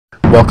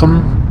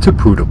Welcome to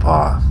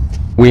Poodlepaw.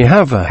 We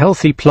have a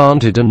healthy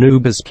planted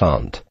Anubus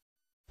plant.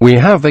 We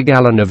have a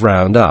gallon of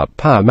Roundup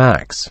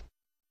PowerMAX.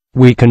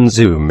 We can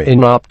zoom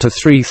in up to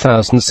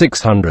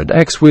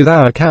 3600x with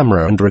our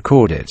camera and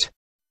record it.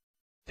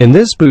 In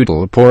this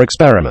Poodlepaw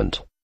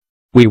experiment,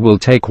 we will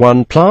take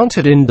one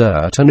planted in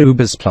dirt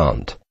Anubus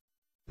plant.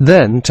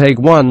 Then take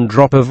one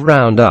drop of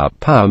Roundup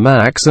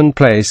PowerMAX and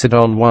place it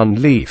on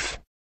one leaf.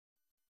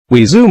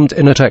 We zoomed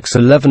in at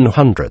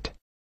x1100.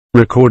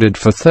 Recorded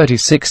for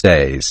 36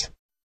 days.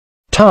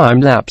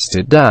 Time-lapsed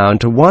it down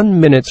to 1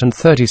 minute and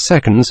 30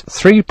 seconds.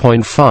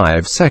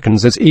 3.5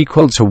 seconds is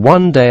equal to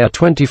 1 day or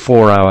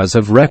 24 hours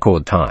of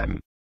record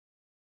time.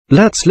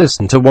 Let's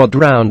listen to what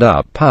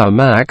Roundup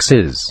PowerMAX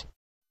is.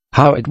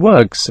 How it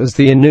works as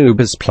the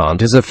Anubus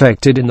plant is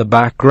affected in the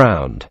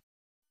background.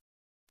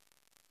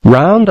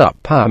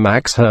 Roundup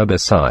PowerMAX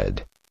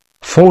herbicide.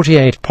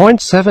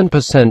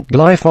 48.7%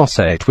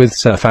 glyphosate with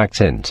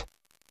surfactant.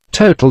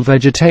 Total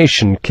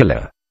vegetation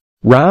killer.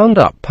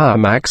 Roundup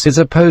PowerMAX is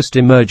a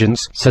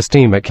post-emergence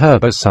systemic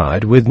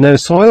herbicide with no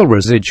soil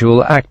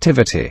residual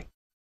activity.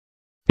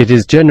 It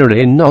is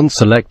generally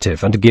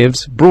non-selective and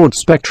gives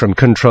broad-spectrum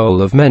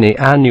control of many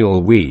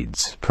annual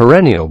weeds,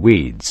 perennial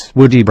weeds,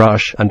 woody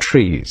brush, and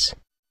trees.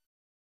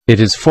 It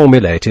is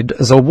formulated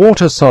as a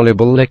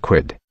water-soluble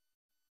liquid.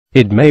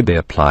 It may be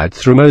applied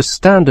through most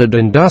standard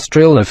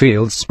industrial or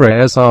field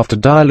sprayers after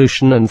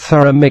dilution and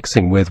thorough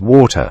mixing with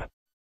water.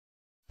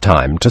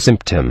 Time to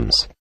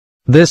symptoms.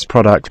 This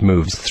product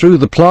moves through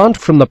the plant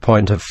from the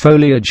point of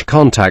foliage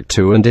contact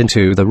to and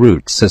into the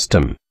root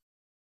system.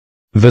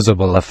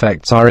 Visible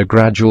effects are a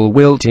gradual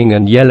wilting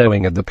and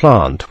yellowing of the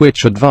plant,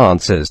 which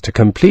advances to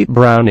complete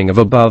browning of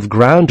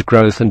above-ground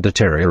growth and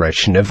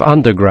deterioration of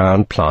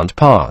underground plant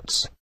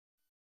parts.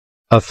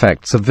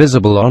 Effects are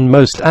visible on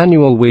most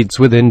annual weeds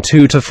within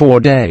 2 to 4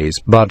 days,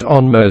 but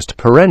on most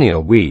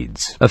perennial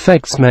weeds,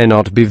 effects may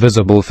not be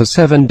visible for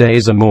 7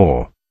 days or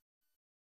more.